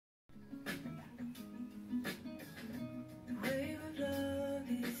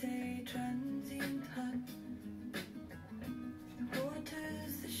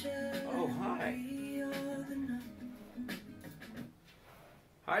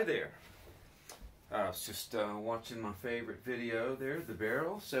Hi there. I was just watching my favorite video there, the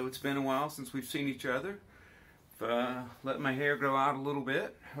barrel. So it's been a while since we've seen each other. Let my hair grow out a little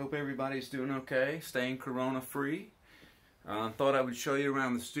bit. Hope everybody's doing okay, staying corona free. Thought I would show you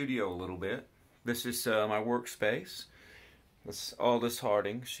around the studio a little bit. This is my workspace. That's Aldous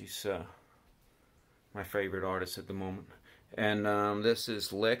Harding. She's my favorite artist at the moment. And this is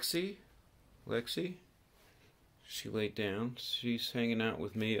Lexi. She laid down. She's hanging out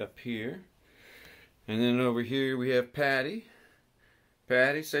with me up here. And then over here we have Patty.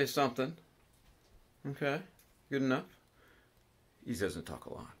 Patty, say something. Okay, good enough. He doesn't talk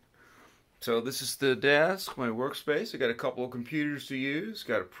a lot. So this is the desk, my workspace. I got a couple of computers to use.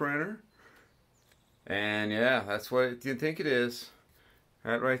 Got a printer. And yeah, that's what you think it is.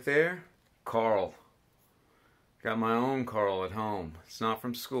 That right there, Carl. Got my own Carl at home. It's not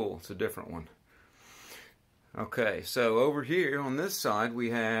from school. It's a different one. Okay, so over here on this side we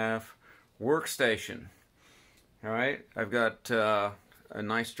have workstation. Alright, I've got a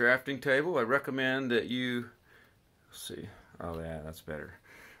nice drafting table. I recommend that you see. Oh yeah, that's better.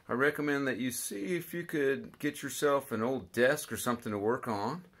 I recommend that you see if you could get yourself an old desk or something to work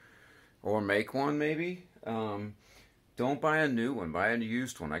on, or make one maybe. Don't buy a new one, buy a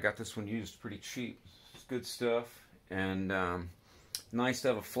used one. I got this one used pretty cheap. It's good stuff, and nice to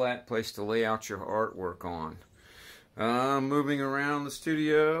have a flat place to lay out your artwork on. Moving around the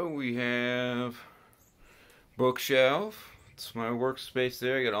studio, we have bookshelf. It's my workspace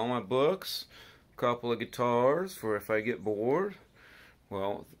there. I got all my books, a couple of guitars for if I get bored.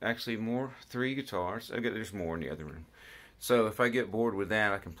 Well, actually more, 3 guitars. There's more in the other room. So if I get bored with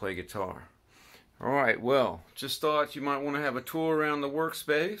that, I can play guitar. Alright, well, just thought you might want to have a tour around the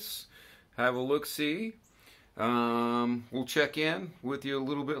workspace. Have a look-see. We'll check in with you a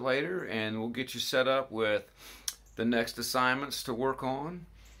little bit later, and we'll get you set up with the next assignments to work on,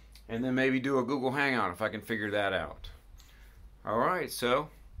 and then maybe do a Google Hangout if I can figure that out. Alright, so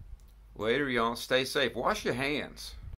later y'all. Stay safe. Wash your hands.